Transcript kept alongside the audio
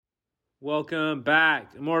Welcome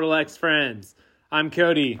back, Immortal X friends. I'm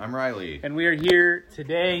Cody. I'm Riley. And we are here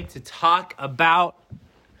today to talk about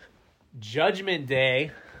Judgment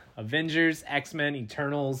Day, Avengers, X-Men,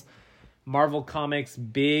 Eternals, Marvel Comics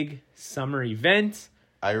big summer event.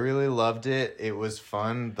 I really loved it. It was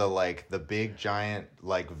fun. The big giant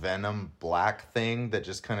Venom black thing that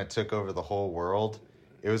just kind of took over the whole world.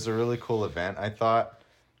 It was a really cool event, I thought.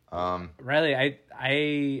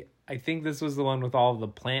 Riley, I think this was the one with all of the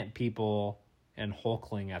plant people and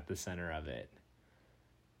Hulkling at the center of it.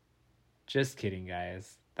 Just kidding,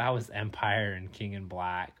 guys. That was Empire and King in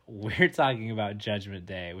Black. We're talking about Judgment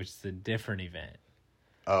Day, which is a different event.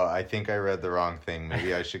 Oh, I think I read the wrong thing.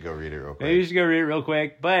 Maybe I should go read it real quick. Maybe you should go read it real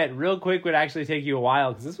quick. But real quick would actually take you a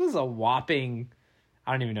while because this was a whopping...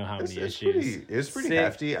 I don't even know how many issues. It was pretty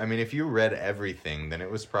hefty. I mean, if you read everything, then it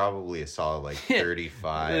was probably a solid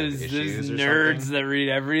 35 issues or nerds something. that read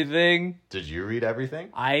everything. Did you read everything?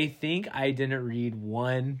 I think I didn't read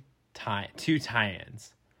two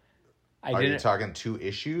tie-ins. Are you talking 2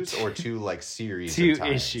 issues or 2 series? 2 of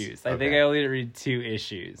tie-ins? issues. I think I only didn't read 2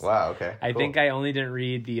 issues. Wow, okay. I think I only didn't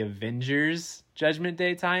read the Avengers Judgment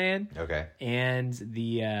Day tie-in. Okay. And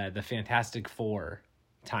the Fantastic Four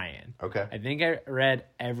tie-in. Okay. I think I read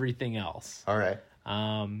everything else. All right.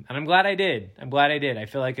 And I'm glad I did. I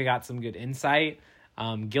feel like I got some good insight.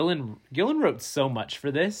 Gillen wrote so much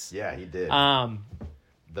for this. Yeah, he did.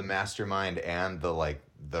 The mastermind and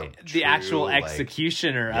the actual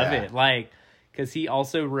executioner of it, because he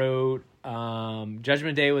also wrote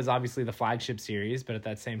Judgment Day was obviously the flagship series, but at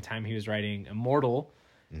that same time he was writing Immortal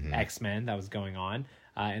X-Men that was going on,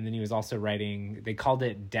 and then he was also writing, they called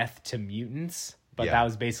it Death to Mutants, but that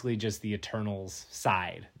was basically just the Eternals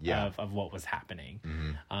side of what was happening,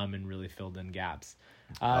 and really filled in gaps.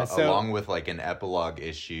 Along with an epilogue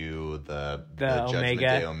issue, the Judgment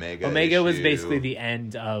Day Omega issue. Was issue. basically the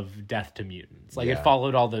end of Death to Mutants. It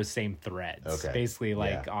followed all those same threads. Okay. Basically,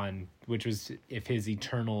 which was if his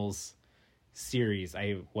Eternals series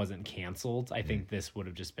wasn't canceled, I think this would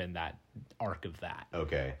have just been that arc of that.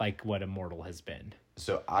 Okay. Like what Immortal has been.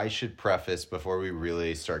 So I should preface before we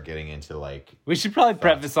really start getting into we should probably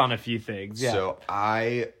preface on a few things. Yeah. So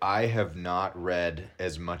I have not read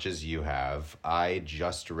as much as you have. I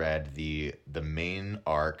just read the main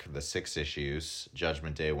arc, the 6 issues,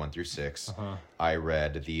 Judgment Day 1 through 6. I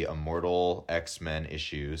read the Immortal X-Men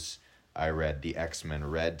issues. I read the X-Men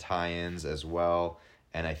Red tie-ins as well,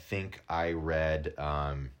 and I think I read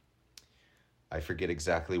I forget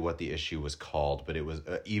exactly what the issue was called, but it was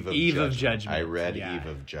Eve of Judgment. I read Eve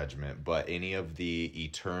of Judgment, but any of the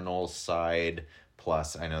Eternal side,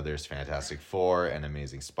 plus I know there's Fantastic Four and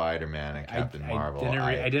Amazing Spider-Man and Captain Marvel.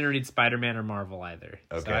 I didn't read Spider-Man or Marvel either.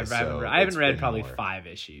 Okay, so I haven't read probably 5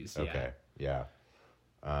 issues. Okay, yeah.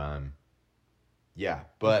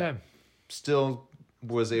 But still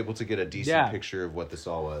was able to get a decent picture of what this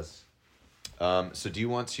all was. So do you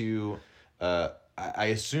want to... I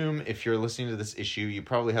assume if you're listening to this issue, you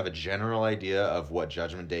probably have a general idea of what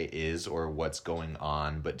Judgment Day is or what's going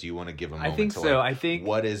on, but do you want to give a moment I think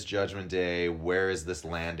what is Judgment Day? Where is this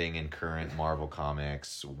landing in current Marvel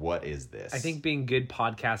Comics? What is this? I think being good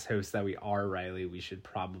podcast hosts that we are, Riley, we should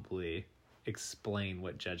probably explain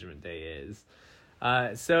what Judgment Day is.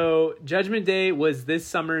 So Judgment Day was this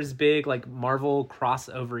summer's big Marvel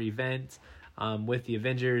crossover event with the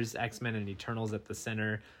Avengers, X-Men, and Eternals at the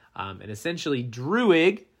center. And essentially,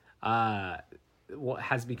 Druig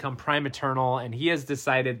has become Prime Eternal, and he has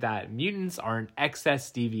decided that mutants are an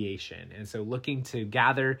excess deviation. And so looking to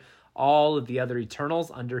gather all of the other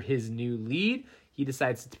Eternals under his new lead, he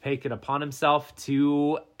decides to take it upon himself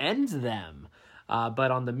to end them.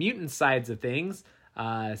 But on the mutant sides of things,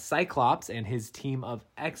 Cyclops and his team of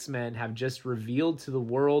X-Men have just revealed to the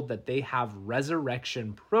world that they have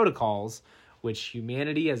resurrection protocols, which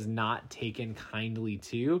humanity has not taken kindly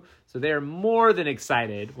to. So they are more than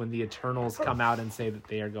excited when the Eternals come out and say that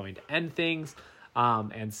they are going to end things.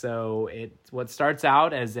 And so what starts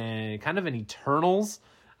out as a kind of an Eternals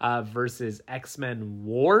versus X-Men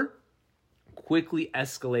war quickly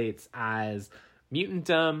escalates as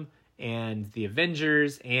mutantum and the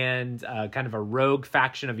Avengers and kind of a rogue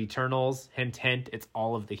faction of Eternals, hint, hint, it's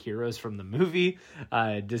all of the heroes from the movie,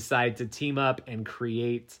 decide to team up and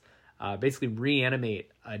create... basically reanimate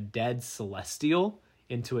a dead Celestial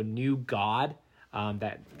into a new god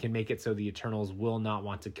that can make it so the Eternals will not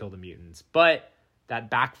want to kill the mutants. But that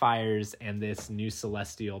backfires, and this new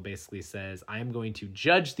Celestial basically says, I am going to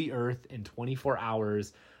judge the Earth in 24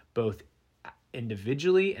 hours, both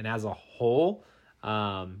individually and as a whole,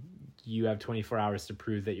 you have 24 hours to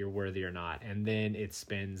prove that you're worthy or not. And then it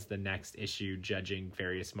spends the next issue judging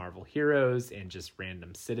various Marvel heroes and just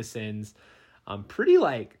random citizens. Pretty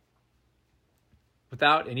like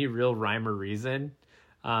without any real rhyme or reason.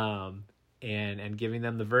 And giving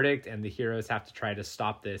them the verdict, and the heroes have to try to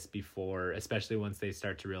stop this before, especially once they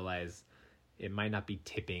start to realize it might not be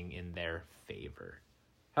tipping in their favor.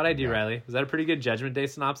 How'd I do, Riley? Was that a pretty good Judgment Day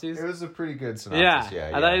synopsis? It was a pretty good synopsis. Yeah.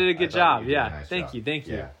 I thought I did a good job. Yeah. Nice Thank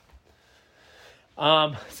job.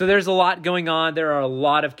 you. So there's a lot going on. There are a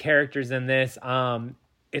lot of characters in this.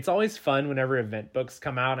 It's always fun whenever event books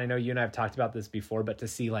come out. I know you and I have talked about this before, but to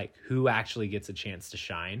see like who actually gets a chance to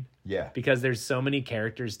shine. Yeah. Because there's so many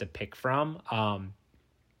characters to pick from.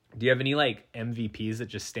 Do you have any like MVPs that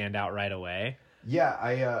just stand out right away? Yeah,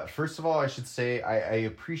 I first of all, I should say I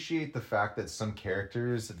appreciate the fact that some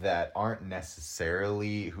characters that aren't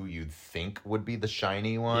necessarily who you'd think would be the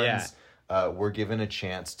shiny ones were given a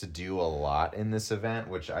chance to do a lot in this event,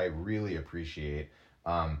 which I really appreciate.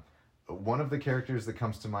 One of the characters that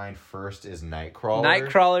comes to mind first is Nightcrawler.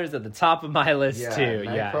 Nightcrawler's at the top of my list too.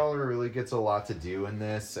 Nightcrawler really gets a lot to do in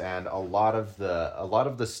this, and a lot of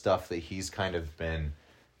the stuff that he's kind of been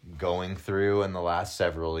going through in the last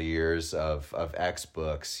several years of X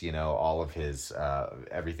books, you know, all of his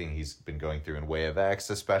everything he's been going through in Way of X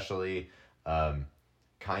especially,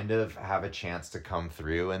 kind of have a chance to come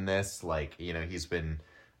through in this. Like, you know, he's been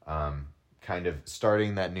kind of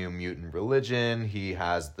starting that new mutant religion. He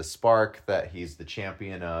has the spark that he's the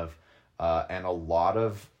champion of, and a lot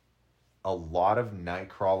of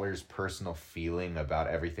Nightcrawler's personal feeling about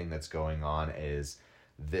everything that's going on is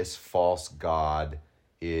this false god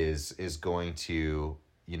is going to,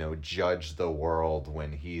 you know, judge the world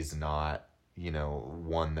when he's not, you know,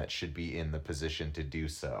 one that should be in the position to do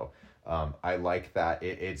so. I like that.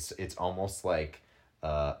 It's almost like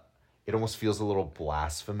it almost feels a little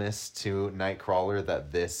blasphemous to Nightcrawler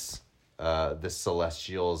that this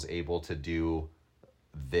Celestial is able to do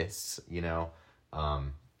this, you know.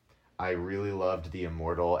 I really loved the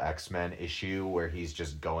Immortal X-Men issue where he's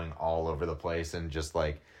just going all over the place and just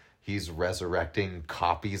like he's resurrecting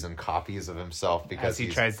copies and copies of himself because he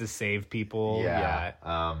tries to save people. Yeah.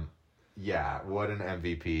 What an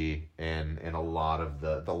MVP in a lot of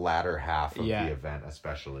the latter half of the event,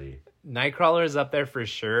 especially. Nightcrawler is up there for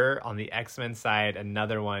sure. On the X-Men side,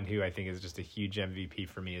 another one who I think is just a huge MVP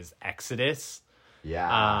for me is Exodus.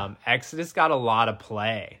 Yeah. Exodus got a lot of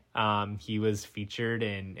play. He was featured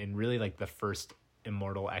in really like the first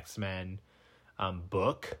Immortal X-Men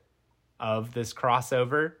book of this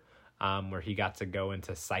crossover, where he got to go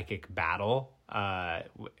into psychic battle,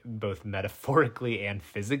 both metaphorically and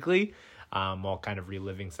physically, while kind of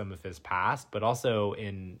reliving some of his past, but also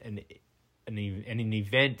in an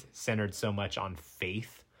event centered so much on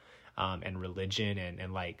faith and religion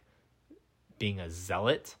and like being a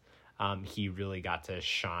zealot. He really got to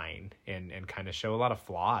shine and kind of show a lot of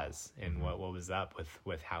flaws in what was up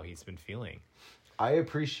with how he's been feeling. I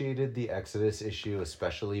appreciated the Exodus issue,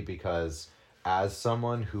 especially because as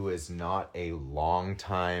someone who is not a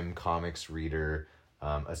long-time comics reader,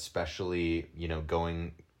 especially, you know,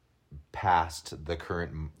 going past the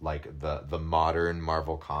current, like the modern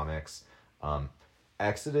Marvel comics,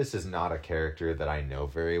 Exodus is not a character that I know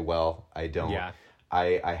very well. I don't. Yeah.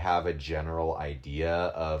 I have a general idea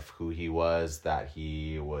of who he was, that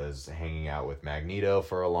he was hanging out with Magneto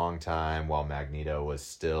for a long time while Magneto was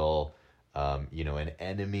still, you know, an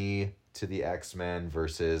enemy to the X-Men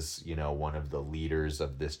versus, you know, one of the leaders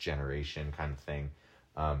of this generation kind of thing.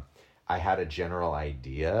 I had a general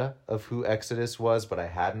idea of who Exodus was, but I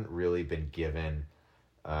hadn't really been given,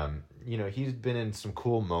 you know, he'd been in some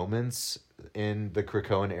cool moments in the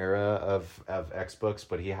Krakoan era of X books,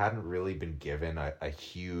 but he hadn't really been given a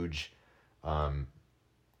huge, I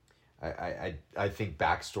think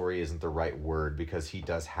backstory isn't the right word because he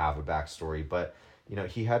does have a backstory, but you know,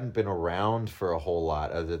 he hadn't been around for a whole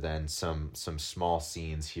lot other than some small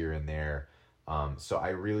scenes here and there. So I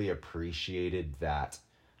really appreciated that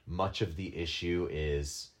much of the issue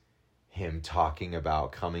is him talking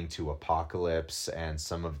about coming to Apocalypse and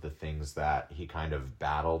some of the things that he kind of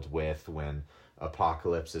battled with when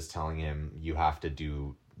Apocalypse is telling him you have to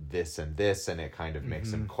do this, and it kind of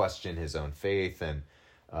makes him question his own faith and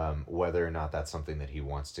whether or not that's something that he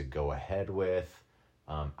wants to go ahead with.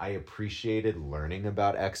 I appreciated learning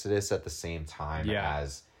about Exodus at the same time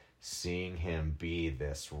as seeing him be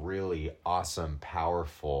this really awesome,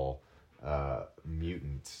 powerful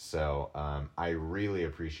mutant. So I really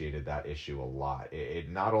appreciated that issue a lot. It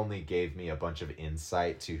not only gave me a bunch of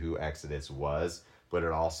insight to who Exodus was, but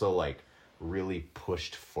it also like really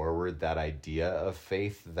pushed forward that idea of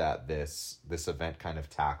faith that this event kind of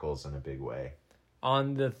tackles in a big way.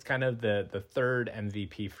 On the kind of the third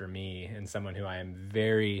MVP for me, and someone who I am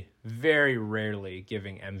very, very rarely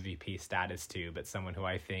giving MVP status to, but someone who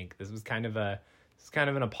I think this was kind of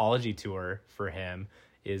an apology tour for him,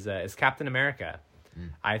 is Captain America.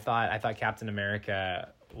 I thought Captain America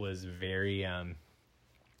was very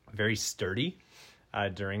very sturdy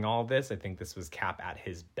during all of this. I think this was Cap at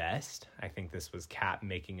his best. I think this was Cap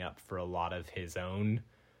making up for a lot of his own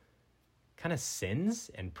kind of sins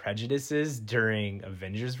and prejudices during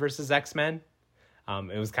Avengers versus X-Men.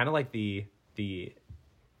 It was kind of like the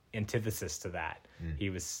antithesis to that. He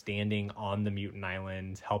was standing on the mutant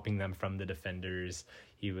island, helping them from the Defenders.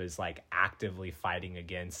 He was like actively fighting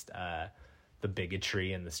against the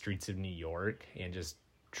bigotry in the streets of New York, and just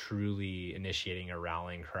truly initiating a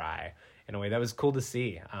rallying cry in a way that was cool to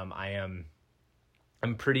see. I'm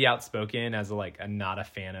pretty outspoken as not a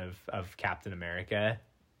fan of Captain America,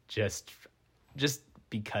 just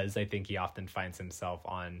because I think he often finds himself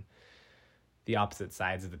on the opposite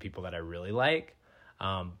sides of the people that I really like.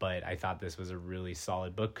 But I thought this was a really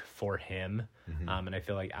solid book for him. And I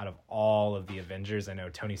feel like out of all of the Avengers, I know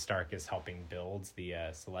Tony Stark is helping build the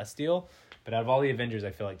Celestial, but out of all the Avengers, I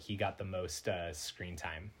feel like he got the most screen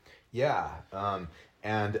time. Yeah.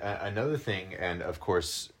 And another thing, and of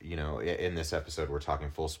course, in this episode, we're talking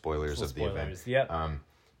full spoilers of the event. Yep.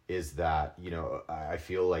 Is that, I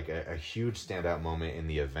feel like a huge standout moment in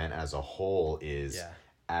the event as a whole is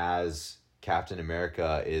as Captain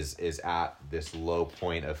America is at this low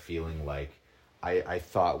point of feeling like, I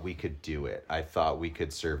thought we could do it. I thought we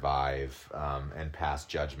could survive and pass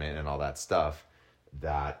Judgment and all that stuff.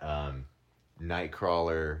 That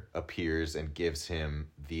Nightcrawler appears and gives him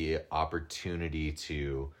the opportunity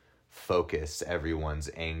to focus everyone's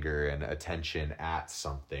anger and attention at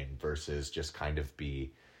something versus just kind of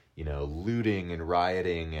be, looting and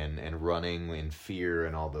rioting and running in fear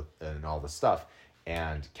and all the stuff.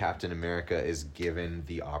 And Captain America is given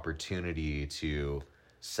the opportunity to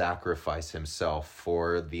sacrifice himself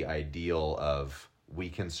for the ideal of, we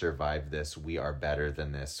can survive this. We are better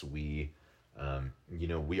than this. We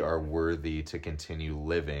are worthy to continue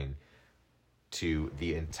living, to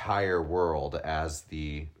the entire world as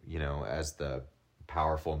the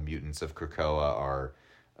powerful mutants of Krakoa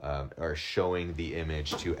are showing the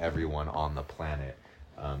image to everyone on the planet.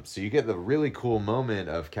 So you get the really cool moment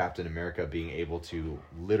of Captain America being able to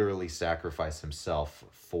literally sacrifice himself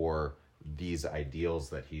for these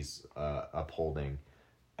ideals that he's upholding.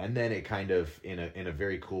 And then it kind of, in a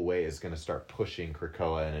very cool way, is going to start pushing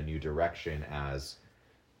Krakoa in a new direction, as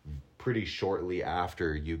pretty shortly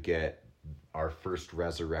after you get our first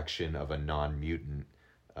resurrection of a non-mutant,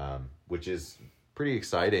 which is pretty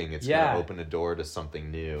exciting. It's going to open a door to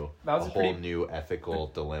something new, new ethical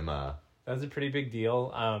dilemma. That was a pretty big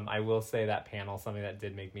deal. I will say that panel, something that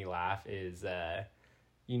did make me laugh is,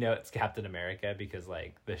 it's Captain America because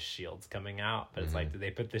the shield's coming out, but it's did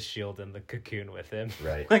they put the shield in the cocoon with him?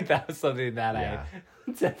 Right. That was something that I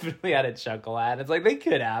definitely had a chuckle at. It's they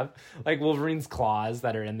could have Wolverine's claws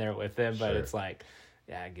that are in there with him, but it's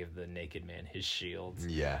give the naked man his shield.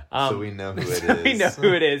 Yeah. So we know who it is. We know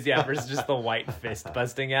who it is. Yeah. Versus just the white fist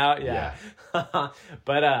busting out. Yeah.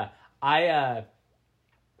 But,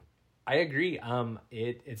 I agree.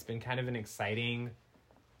 It's been kind of an exciting.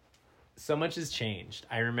 So much has changed.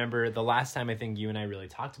 I remember the last time I think you and I really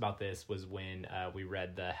talked about this was when we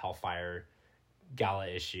read the Hellfire Gala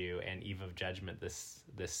issue and Eve of Judgment this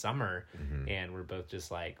summer, and we're both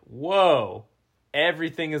just whoa,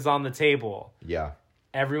 everything is on the table. Yeah.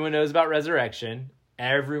 Everyone knows about Resurrection.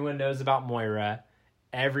 Everyone knows about Moira.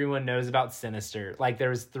 Everyone knows about Sinister. There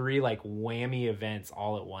was 3 whammy events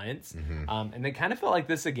all at once. And it kind of felt like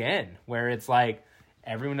this again, where it's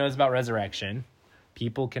everyone knows about Resurrection.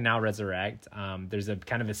 People can now resurrect. There's a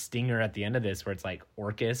kind of a stinger at the end of this where it's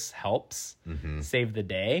Orcus helps save the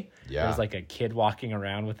day. Yeah. There's a kid walking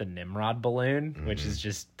around with a Nimrod balloon, which is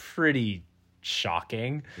just pretty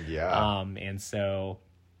shocking. Yeah. And so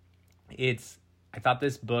I thought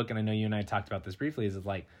this book, and I know you and I talked about this briefly, is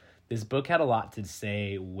this book had a lot to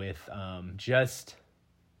say with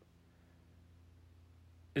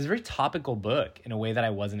it's a very topical book in a way that I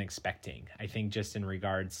wasn't expecting. I think just in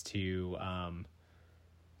regards to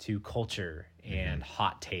culture and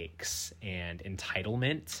hot takes and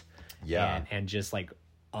entitlement, and just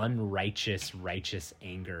righteous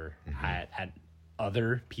anger at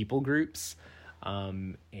other people groups.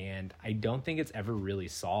 And I don't think it's ever really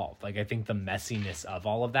solved. I think the messiness of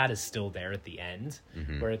all of that is still there at the end,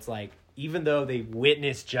 where it's even though they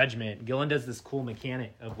witness Judgment, Gillen does this cool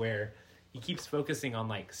mechanic of where he keeps focusing on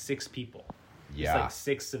like 6 people. Yeah. Just like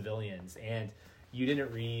 6 civilians. And you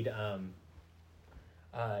didn't read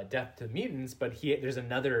Death to Mutants, but there's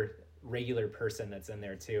another regular person that's in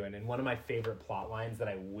there too. And in one of my favorite plot lines that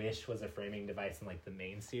I wish was a framing device in like the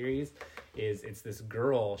main series is it's this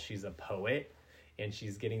girl, she's a poet, and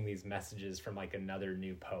she's getting these messages from like another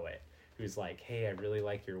new poet who's like, hey, I really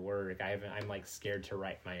like your work. I'm like scared to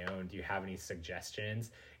write my own. Do you have any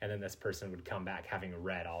suggestions? And then this person would come back having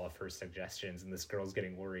read all of her suggestions, and this girl's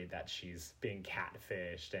getting worried that she's being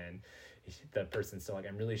catfished, and the person's still like,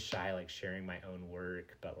 I'm really shy, like sharing my own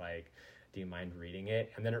work, but like, do you mind reading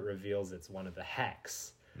it? And then it reveals it's one of the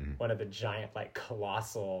Hex, one of the giant, like,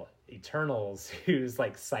 colossal Eternals who's,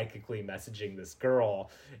 like, psychically messaging this girl.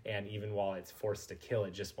 And even while it's forced to kill,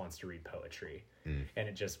 it just wants to read poetry. And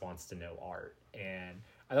it just wants to know art. And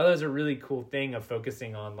I thought that was a really cool thing of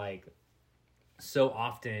focusing on, like, so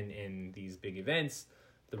often in these big events,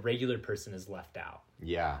 the regular person is left out.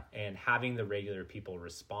 Yeah. And having the regular people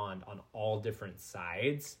respond on all different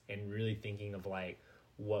sides and really thinking of, like,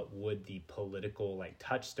 what would the political, like,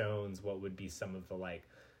 touchstones, what would be some of the, like,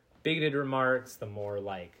 bigoted remarks, the more,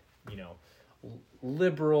 like, you know,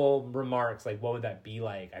 liberal remarks, like, what would that be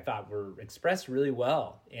like? I thought were expressed really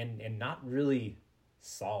well and not really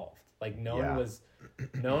solved. Like, no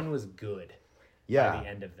one was good by the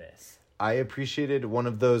end of this. I appreciated one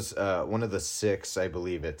of the 6, I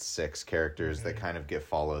believe it's 6 characters that kind of get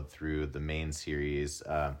followed through the main series.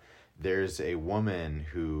 There's a woman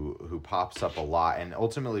who pops up a lot and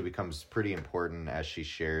ultimately becomes pretty important as she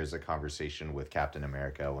shares a conversation with Captain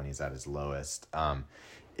America when he's at his lowest.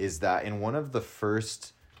 Is that in one of the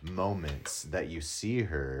first moments that you see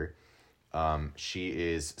her, she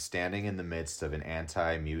is standing in the midst of an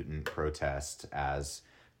anti-mutant protest as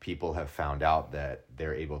people have found out that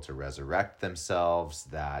they're able to resurrect themselves,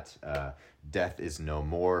 that death is no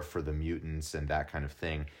more for the mutants and that kind of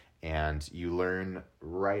thing. And you learn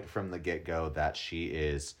right from the get-go that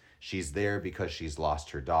she's there because she's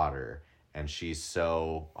lost her daughter. And she's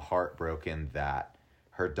so heartbroken that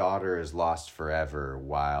her daughter is lost forever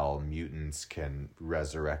while mutants can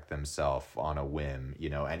resurrect themselves on a whim,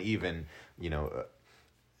 and even,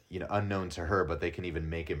 unknown to her, but they can even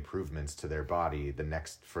make improvements to their body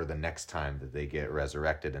for the next time that they get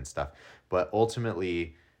resurrected and stuff. But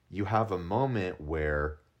ultimately, you have a moment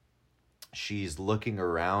where she's looking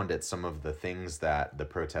around at some of the things that the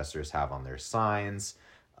protesters have on their signs,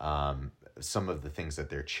 some of the things that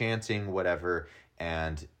they're chanting, whatever,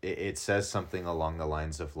 and it says something along the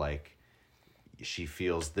lines of, like, she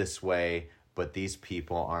feels this way, but these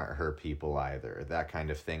people aren't her people either, that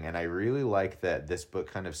kind of thing. And I really like that this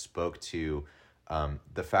book kind of spoke to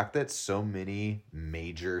the fact that so many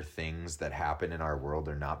major things that happen in our world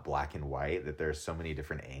are not black and white, that there's so many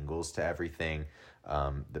different angles to everything,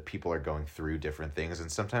 that people are going through different things.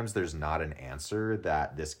 And sometimes there's not an answer,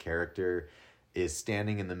 that this character is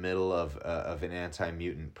standing in the middle of an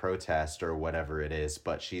anti-mutant protest or whatever it is,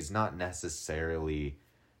 but she's not necessarily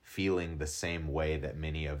feeling the same way that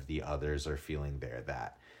many of the others are feeling there,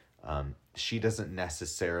 that she doesn't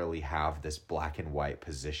necessarily have this black and white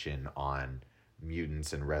position on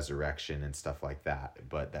mutants and resurrection and stuff like that,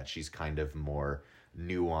 but that she's kind of more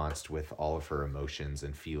nuanced with all of her emotions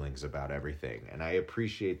and feelings about everything. And I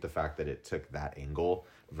appreciate the fact that it took that angle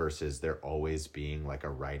versus there always being, like, a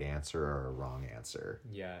right answer or a wrong answer.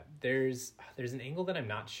 Yeah, there's an angle that I'm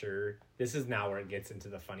not sure. This is now where it gets into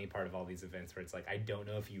the funny part of all these events, where it's like, I don't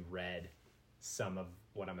know if you read some of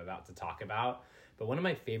what I'm about to talk about, but one of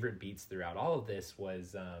my favorite beats throughout all of this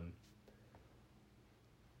was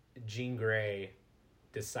Jean Grey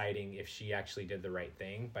deciding if she actually did the right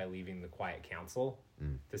thing by leaving the Quiet Council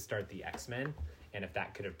to start the X-Men, and if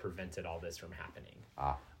that could have prevented all this from happening.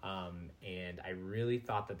 And I really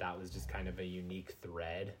thought that was just kind of a unique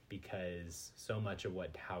thread, because so much of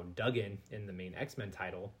how Duggan in the main X-Men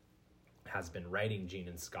title has been writing Jean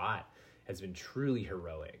and Scott has been truly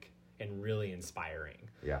heroic and really inspiring.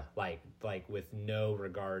 Yeah. Like with no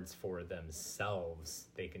regards for themselves,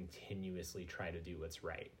 they continuously try to do what's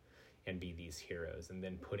right and be these heroes, and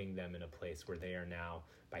then putting them in a place where they are now,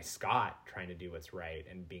 by Scott trying to do what's right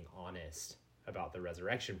and being honest about the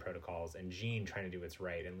resurrection protocols, and Jean trying to do what's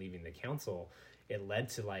right and leaving the council. It led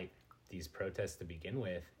to, like, these protests to begin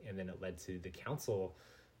with, and then it led to the council,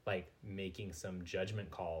 like, making some judgment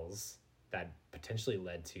calls that potentially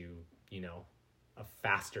led to, a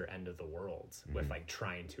faster end of the world with, like,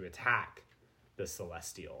 trying to attack the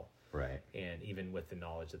Celestial. Right. And even with the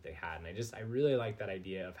knowledge that they had. And I really like that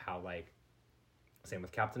idea of how, like, same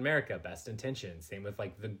with Captain America, best intentions. Same with,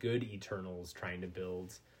 like, the good Eternals trying to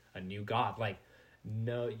build a new god. Like,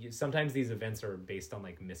 no, sometimes these events are based on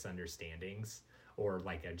like misunderstandings or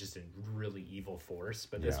like just a really evil force,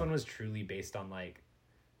 but this one was truly based on like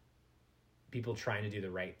people trying to do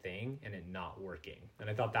the right thing and it not working. And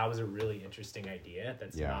I thought that was a really interesting idea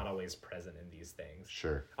that's not always present in these things.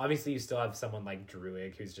 Sure. Obviously, you still have someone like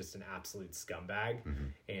Druig, who's just an absolute scumbag,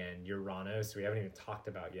 and Uranus, we haven't even talked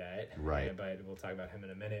about yet. Right. But we'll talk about him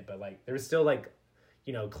in a minute. But like, there was still like,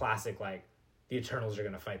 you know, classic like the Eternals are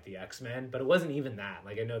going to fight the X-Men, but it wasn't even that.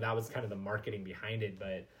 Like, I know that was kind of the marketing behind it,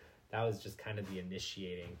 but that was just kind of the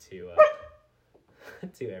initiating to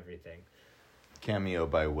to everything. Cameo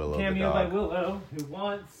by Willow the Cameo dog. by Willow, who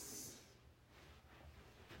wants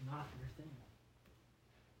not your thing.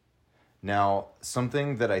 Now,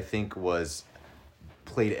 something that I think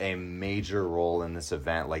played a major role in this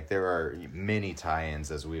event, like there are many tie-ins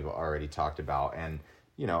as we've already talked about, and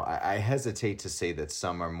you know, I hesitate to say that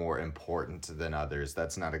some are more important than others.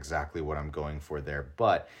 That's not exactly what I'm going for there.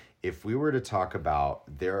 But if we were to talk about,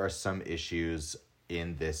 there are some issues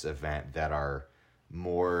in this event that are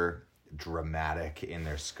more dramatic in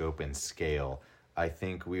their scope and scale. I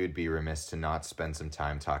think we would be remiss to not spend some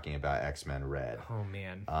time talking about X-Men Red. Oh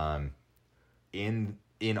man.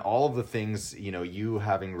 In all of the things, you know, you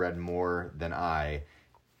having read more than I,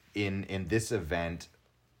 in this event,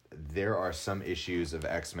 there are some issues of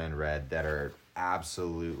X-Men Red that are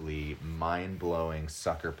absolutely mind-blowing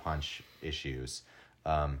sucker punch issues.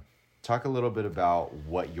 Talk a little bit about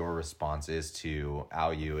what your response is to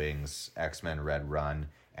Al Ewing's X-Men Red run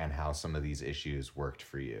and how some of these issues worked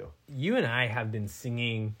for you. You and I have been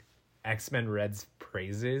singing X-Men Red's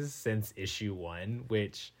praises since issue 1,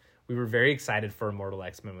 which we were very excited for Immortal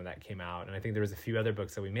X-Men when that came out. And I think there was a few other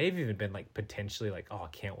books that we may have even been like potentially like, oh, I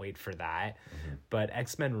can't wait for that. But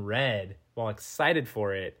X-Men Red, while excited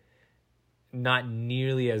for it, not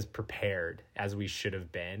nearly as prepared as we should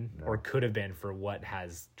have been or could have been for what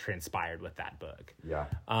has transpired with that book. Yeah.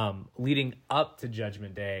 Leading up to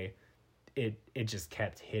Judgment Day, it just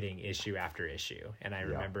kept hitting issue after issue. And I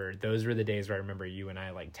remember those were the days where I remember you and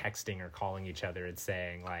I like texting or calling each other and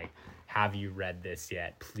saying like, have you read this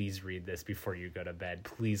yet? Please read this before you go to bed.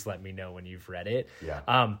 Please let me know when you've read it.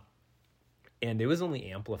 Yeah. And it was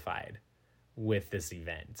only amplified with this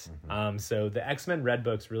event. So the X-Men Red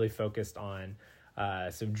books really focused on,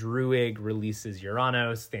 so Druig releases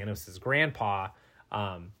Uranus, Thanos' grandpa,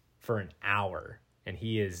 for an hour. And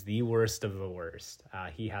he is the worst of the worst.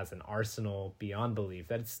 He has an arsenal beyond belief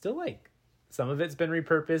that it's still like, some of it's been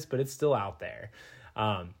repurposed, but it's still out there.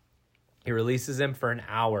 He releases him for an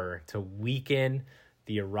hour to weaken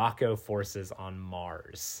the Arakko forces on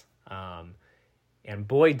Mars. And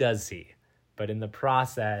boy, does he. But in the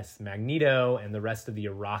process, Magneto and the rest of the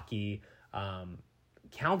Iraqi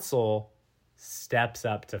council steps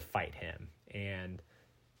up to fight him. And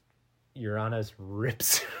Uranus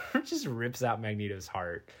just rips out Magneto's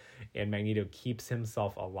heart. And Magneto keeps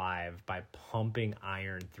himself alive by pumping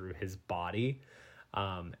iron through his body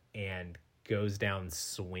and goes down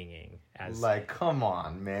swinging. Like, come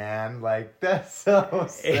on, man. Like, that's so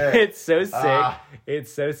sick. It's so sick.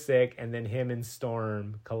 It's so sick. And then him and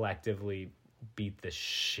Storm collectively beat the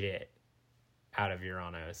shit out of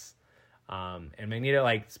Uranus. And Magneto,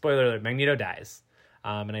 like, spoiler alert, Magneto dies.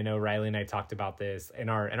 And I know Riley and I talked about this in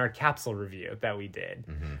our capsule review that we did.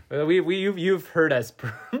 You've heard us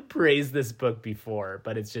praise this book before,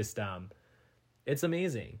 but it's just it's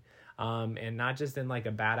amazing. And not just in like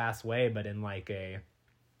a badass way, but in like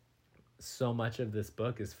so much of this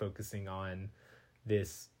book is focusing on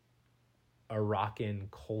this Arakan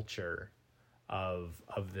culture of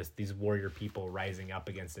these warrior people rising up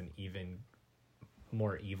against an even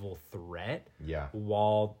more evil threat,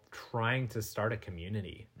 while trying to start a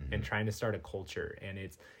community and trying to start a culture. And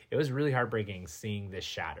it was really heartbreaking seeing this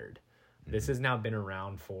shattered. This has now been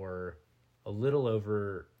around for a little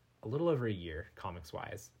over a year, comics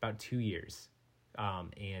wise, about 2 years.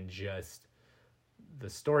 And just the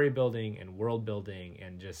story building and world building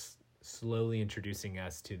and just slowly introducing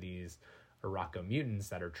us to these Arakko mutants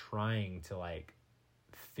that are trying to like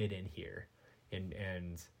fit in here.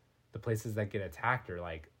 And the places that get attacked are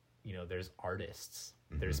like, you know, there's artists,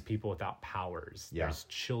 there's people without powers, there's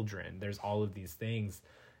children, there's all of these things,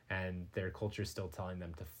 and their culture's still telling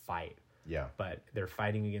them to fight. But they're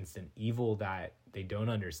fighting against an evil that they don't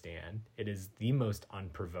understand. It is the most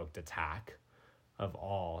unprovoked attack of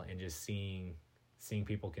all, and just seeing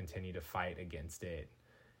people continue to fight against it,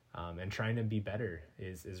 and trying to be better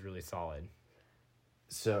is really solid.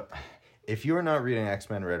 So if you are not reading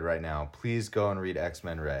X-Men Red right now, please go and read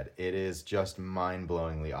X-Men Red. It is just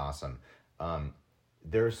mind-blowingly awesome.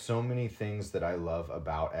 There are so many things that I love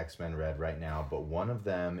about X-Men Red right now, but one of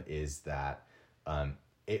them is that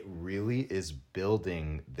It really is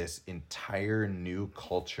building this entire new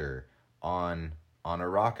culture on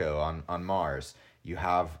Arakko, on Mars. You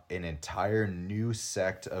have an entire new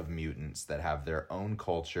sect of mutants that have their own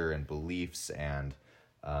culture and beliefs, and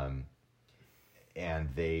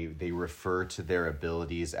they refer to their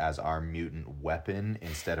abilities as our mutant weapon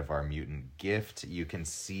instead of our mutant gift. You can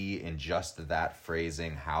see in just that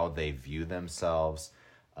phrasing how they view themselves,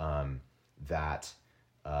 that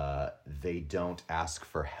they don't ask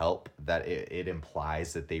for help, that it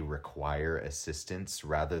implies that they require assistance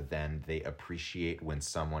rather than they appreciate when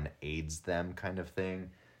someone aids them, kind of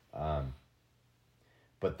thing.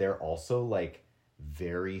 But they're also like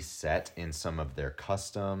very set in some of their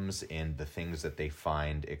customs, in the things that they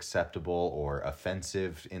find acceptable or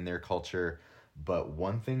offensive in their culture. But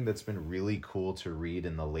one thing that's been really cool to read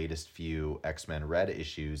in the latest few X-Men Red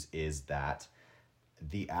issues is that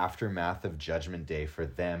the aftermath of Judgment Day for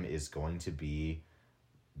them is going to be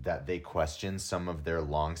that they question some of their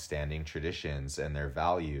long-standing traditions and their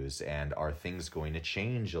values, and are things going to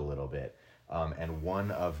change a little bit. And one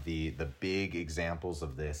of the big examples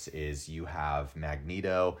of this is you have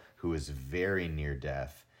Magneto, who is very near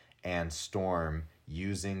death, and Storm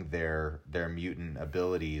using their mutant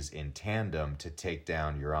abilities in tandem to take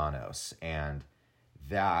down Uranos. And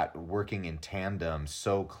that working in tandem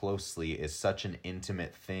so closely is such an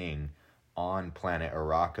intimate thing on planet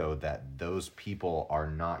Arakko that those people are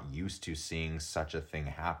not used to seeing such a thing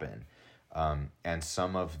happen. And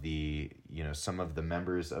some of the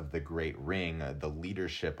members of the Great Ring, the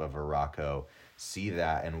leadership of Arakko, see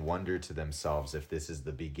that and wonder to themselves if this is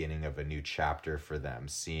the beginning of a new chapter for them,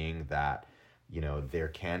 seeing that, there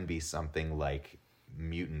can be something like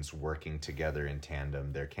mutants working together in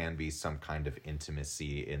tandem. There can be some kind of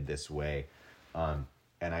intimacy in this way. And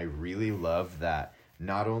I really love that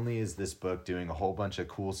not only is this book doing a whole bunch of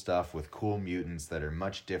cool stuff with cool mutants that are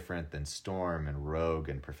much different than Storm and Rogue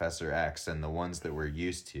and Professor X and the ones that we're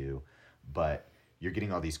used to, but you're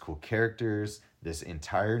getting all these cool characters, this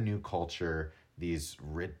entire new culture, these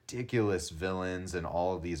ridiculous villains and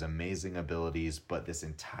all of these amazing abilities, but this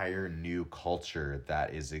entire new culture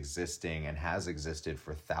that is existing and has existed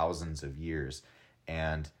for thousands of years.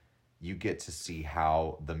 And you get to see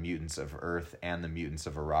how the mutants of Earth and the mutants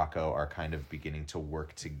of Arakko are kind of beginning to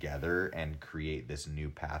work together and create this new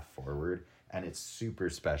path forward. And it's super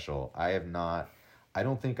special. I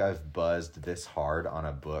don't think I've buzzed this hard on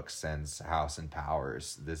a book since House and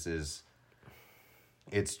Powers.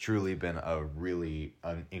 It's truly been a really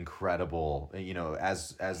incredible,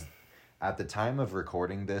 as at the time of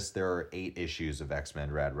recording this, there are 8 issues of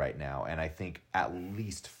X-Men Red right now, and I think at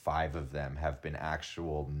least 5 of them have been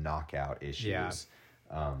actual knockout issues.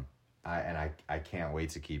 Yeah. I can't wait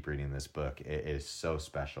to keep reading this book. It is so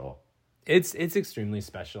special. It's extremely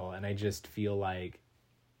special, and I just feel like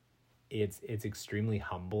it's extremely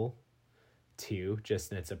humble too,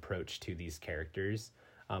 just in its approach to these characters.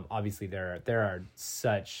 Obviously, there are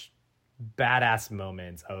such badass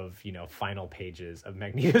moments of, final pages of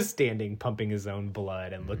Magneto standing, pumping his own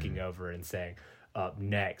blood and looking over and saying, "Up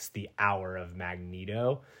next, the hour of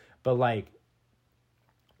Magneto." But like,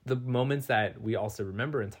 the moments that we also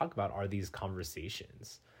remember and talk about are these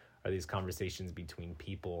conversations. Are these conversations between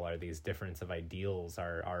people? Are these difference of ideals?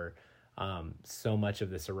 Are so much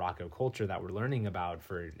of this Arakko culture that we're learning about?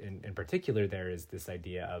 In particular, there is this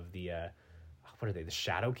idea of the what are they? The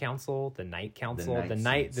Shadow Council, the Night Council, the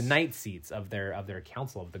night seats of their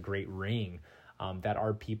council of the Great Ring, that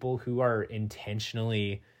are people who are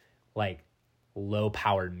intentionally like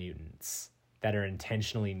low-powered mutants, that are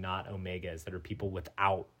intentionally not Omegas, that are people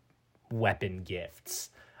without weapon gifts,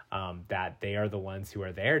 that they are the ones who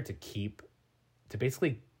are there to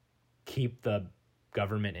basically keep the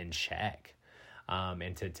government in check,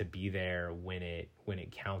 and to be there when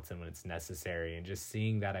it counts and when it's necessary. And just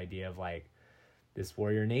seeing that idea of like, this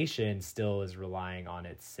warrior nation still is relying on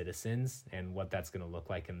its citizens, and what that's going to look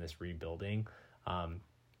like in this rebuilding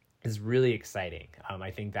is really exciting.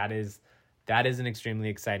 I think that is an extremely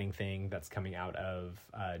exciting thing that's coming out of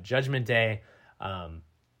Judgment Day.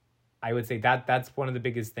 I would say that's one of the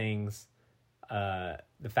biggest things.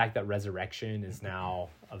 The fact that resurrection is now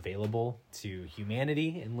available to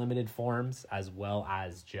humanity in limited forms, as well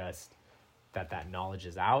as just that knowledge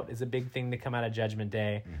is out, is a big thing to come out of Judgment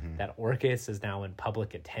Day. Mm-hmm. That Orcus is now in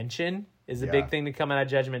public attention is a big thing to come out of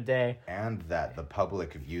Judgment Day. And that the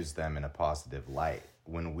public views them in a positive light.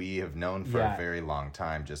 When we have known for a very long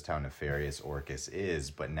time just how nefarious Orcus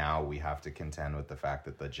is, but now we have to contend with the fact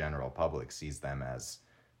that the general public sees them as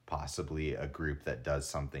possibly a group that does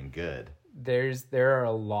something good. There are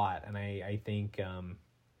a lot, and I think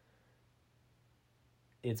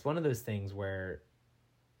it's one of those things where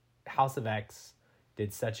House of X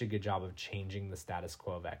did such a good job of changing the status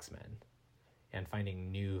quo of X-Men and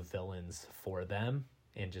finding new villains for them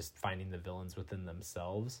and just finding the villains within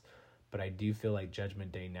themselves. But I do feel like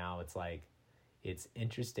Judgment Day now, it's like, it's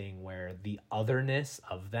interesting where the otherness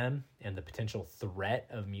of them and the potential threat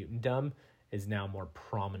of mutantdom is now more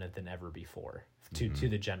prominent than ever before to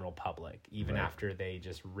the general public, even after they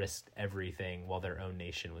just risked everything while their own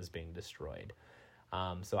nation was being destroyed.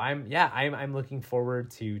 So I'm looking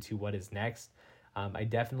forward to what is next. I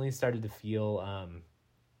definitely started to feel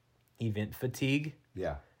event fatigue.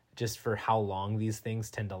 Yeah. Just for how long these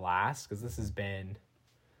things tend to last, because this has been,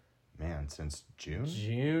 man, since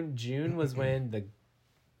June. June was when the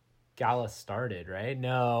gala started, right?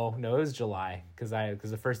 No, it was July, because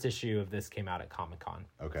the first issue of this came out at Comic-Con.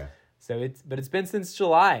 Okay. So it's been since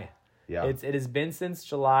July. Yeah. It has been since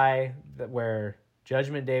July where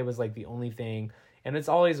Judgment Day was like the only thing, and it's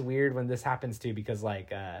always weird when this happens too, because like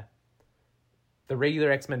the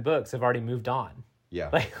regular X-Men books have already moved on.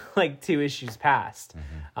 Yeah. Like 2 issues past.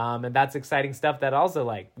 And that's exciting stuff that also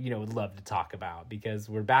would love to talk about, because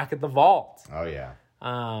we're back at the vault. Oh yeah.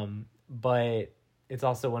 But it's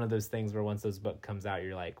also one of those things where once those book comes out,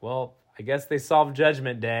 you're like, well, I guess they solved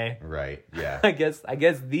Judgment Day. Right. Yeah. I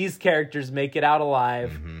guess these characters make it out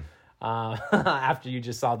alive. After you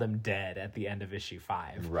just saw them dead at the end of issue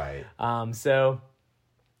 5. Right. So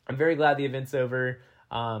I'm very glad the event's over.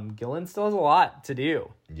 Gillen still has a lot to do.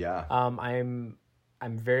 Yeah.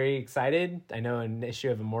 I'm very excited. I know an issue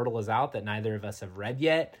of Immortal is out that neither of us have read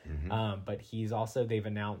yet. But they've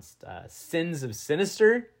announced Sins of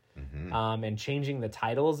Sinister, and changing the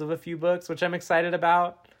titles of a few books, which I'm excited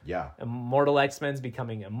about. Yeah. Immortal X-Men's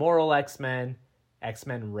becoming Immoral X-Men.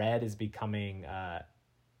 X-Men Red is becoming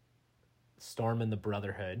Storm and the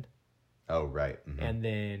Brotherhood. Oh, right. And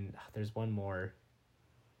then there's one more.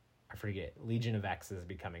 I forget. Legion of X is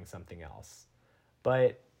becoming something else.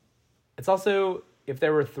 But it's also, if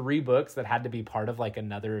there were 3 books that had to be part of like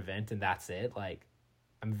another event and that's it, like,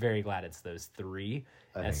 I'm very glad it's those 3.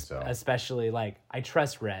 I think so. Especially like, I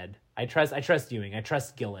trust Red. I trust Ewing. I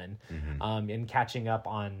trust Gillen. In catching up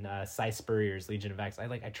on Cy Spurrier's Legion of X,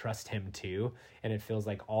 I trust him too. And it feels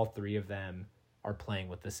like all 3 of them are playing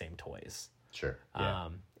with the same toys. Sure. Yeah.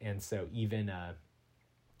 And so even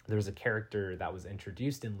there was a character that was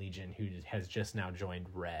introduced in Legion who has just now joined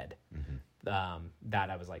Red. That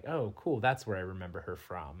I was like, oh, cool. That's where I remember her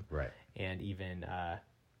from. Right. And even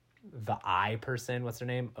the Eye person, what's her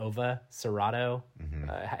name? Ova Serrato,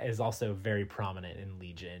 is also very prominent in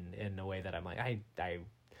Legion in a way that I'm like, I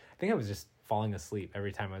think I was just falling asleep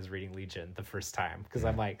every time I was reading Legion the first time, because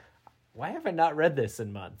I'm like, why have I not read this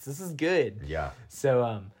in months? This is good. Yeah.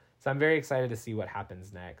 So I'm very excited to see what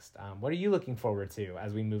happens next. What are you looking forward to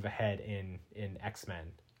as we move ahead in X-Men?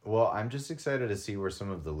 Well, I'm just excited to see where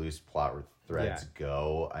some of the loose plot threads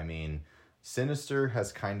go. I mean, Sinister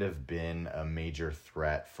has kind of been a major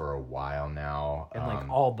threat for a while now. In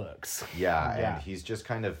all books. Yeah, and he's just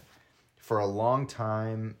kind of, for a long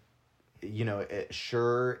time,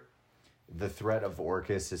 sure, the threat of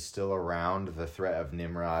Orcus is still around. The threat of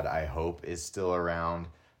Nimrod, I hope, is still around.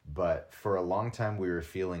 But for a long time, we were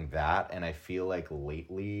feeling that. And I feel like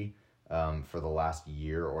lately, for the last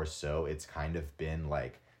year or so, it's kind of been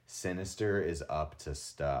like, Sinister is up to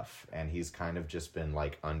stuff, and he's kind of just been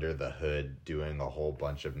like under the hood doing a whole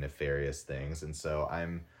bunch of nefarious things. And so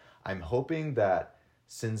I'm hoping that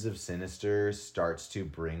Sins of Sinister starts to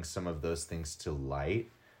bring some of those things to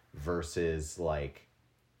light, versus like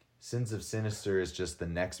Sins of Sinister is just the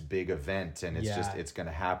next big event, and it's going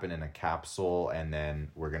to happen in a capsule, and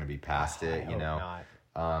then we're going to be past it. I hope not.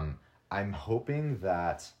 I'm hoping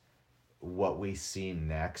that what we see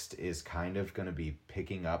next is kind of going to be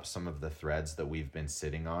picking up some of the threads that we've been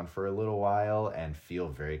sitting on for a little while and feel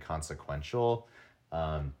very consequential.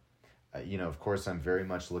 Of course, I'm very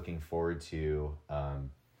much looking forward to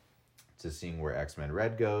seeing where X-Men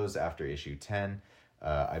Red goes after issue 10.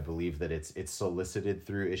 I believe that it's solicited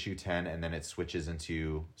through issue 10, and then it switches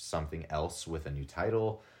into something else with a new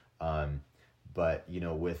title. But,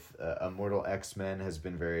 with Immortal X-Men has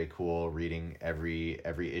been very cool, reading every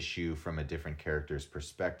issue from a different character's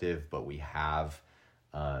perspective. But we have,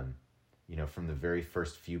 from the very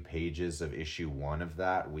first few pages of issue 1 of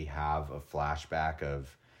that, we have a flashback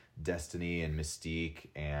of Destiny and Mystique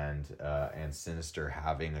and Sinister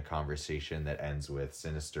having a conversation that ends with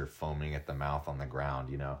Sinister foaming at the mouth on the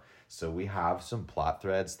ground, So we have some plot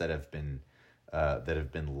threads that have been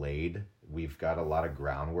laid. We've got a lot of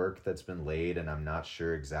groundwork that's been laid, and I'm not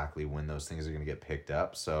sure exactly when those things are going to get picked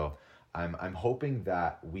up. So I'm hoping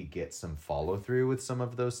that we get some follow through with some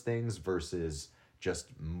of those things, versus just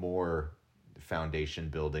more foundation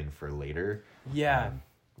building for later. Yeah.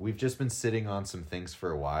 We've just been sitting on some things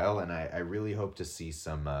for a while, and I really hope to see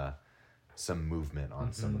some movement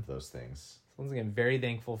on some of those things. So once again, very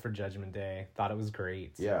thankful for Judgment Day. Thought it was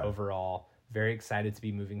great. Yeah. Overall, very excited to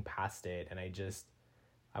be moving past it. And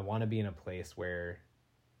I want to be in a place where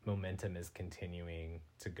momentum is continuing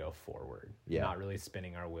to go forward. Yeah. Not really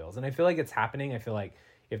spinning our wheels. And I feel like it's happening. I feel like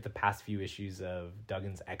if the past few issues of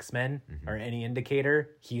Duggan's X-Men are any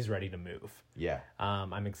indicator, he's ready to move. Yeah.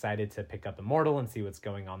 I'm excited to pick up Immortal and see what's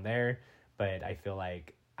going on there. But I feel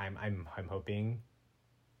like I'm hoping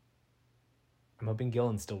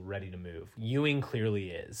Gillen's still ready to move. Ewing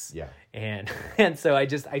clearly is. Yeah. And so I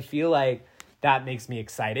feel like that makes me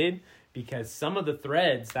excited, because some of the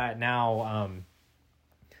threads that now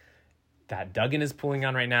that Duggan is pulling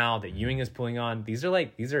on right now, that Ewing is pulling on, these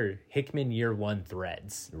are Hickman year 1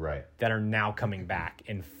 threads. Right. That are now coming back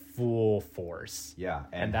in full force. Yeah.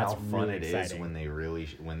 And that's how fun really it exciting.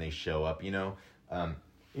 is when they show up,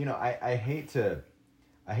 I hate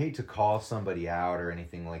to call somebody out or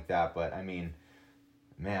anything like that, but I mean,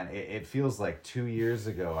 man, it feels like 2 years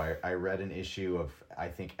ago I read an issue of, I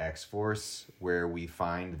think, X-Force, where we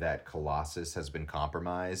find that Colossus has been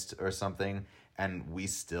compromised or something, and we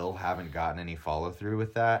still haven't gotten any follow-through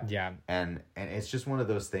with that. Yeah. And it's just one of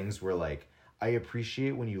those things where, like, I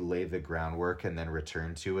appreciate when you lay the groundwork and then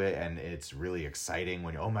return to it, and it's really exciting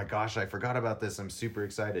when, oh my gosh, I forgot about this, I'm super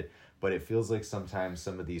excited. But it feels like sometimes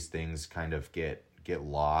some of these things kind of get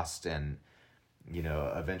lost, and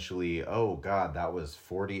eventually, oh God, that was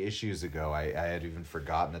 40 issues ago. I had even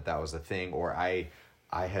forgotten that was a thing, or I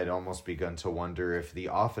had almost begun to wonder if the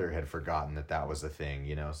author had forgotten that was a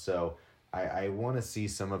thing, So I want to see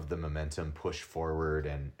some of the momentum push forward,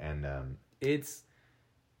 and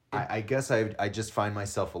I guess I just find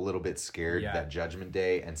myself a little bit scared that Judgment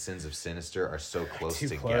Day and Sins of Sinister are so close Too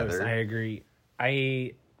together. Close. I agree.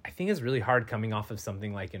 I think it's really hard coming off of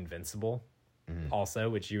something like Invincible. Also,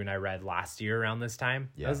 which you and I read last year around this time.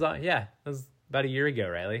 Yeah. That was about a year ago,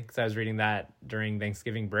 Riley, because I was reading that during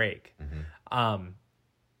Thanksgiving break.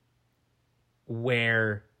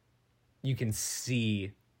 Where you can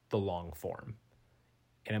see the long form,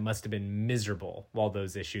 and it must have been miserable while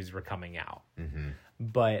those issues were coming out.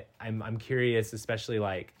 But I'm curious, especially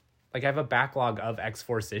like I have a backlog of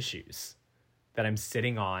X-Force issues that I'm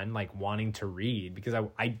sitting on, like, wanting to read, because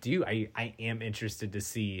I am interested to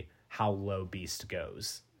see how low Beast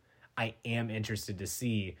goes. I am interested to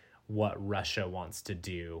see what Russia wants to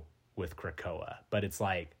do with Krakoa, but it's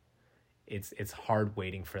like, it's hard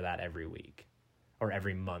waiting for that every week or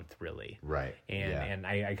every month, really. Right. And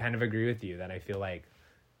I kind of agree with you that I feel like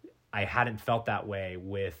I hadn't felt that way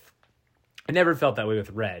I never felt that way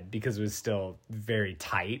with Red, because it was still very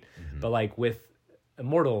tight, but like with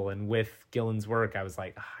Immortal and with Gillen's work, I was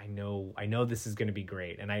like, I know this is going to be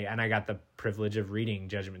great. And I got the privilege of reading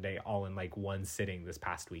Judgment Day all in like one sitting this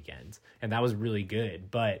past weekend, and that was really good,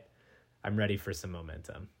 but I'm ready for some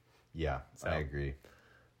momentum. Yeah, so, I agree.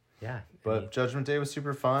 Yeah. But Judgment Day was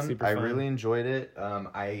super fun. I really enjoyed it.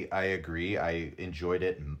 I agree. I enjoyed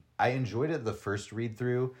it. I enjoyed it the first read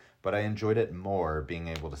through, but I enjoyed it more being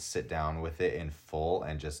able to sit down with it in full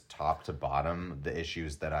and just top to bottom the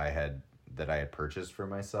issues that I had purchased for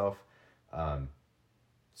myself.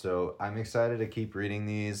 So I'm excited to keep reading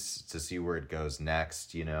these to see where it goes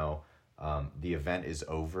next. The event is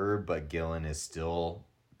over, but Gillen is still,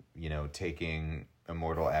 taking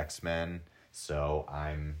Immortal X-Men. So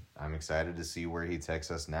I'm excited to see where he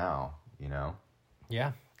takes us now,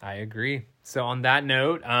 Yeah, I agree. So on that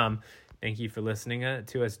note, thank you for listening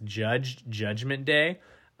to us judge Judgment Day.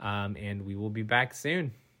 And we will be back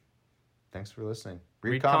soon. Thanks for listening.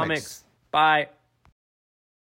 Read comics. Bye.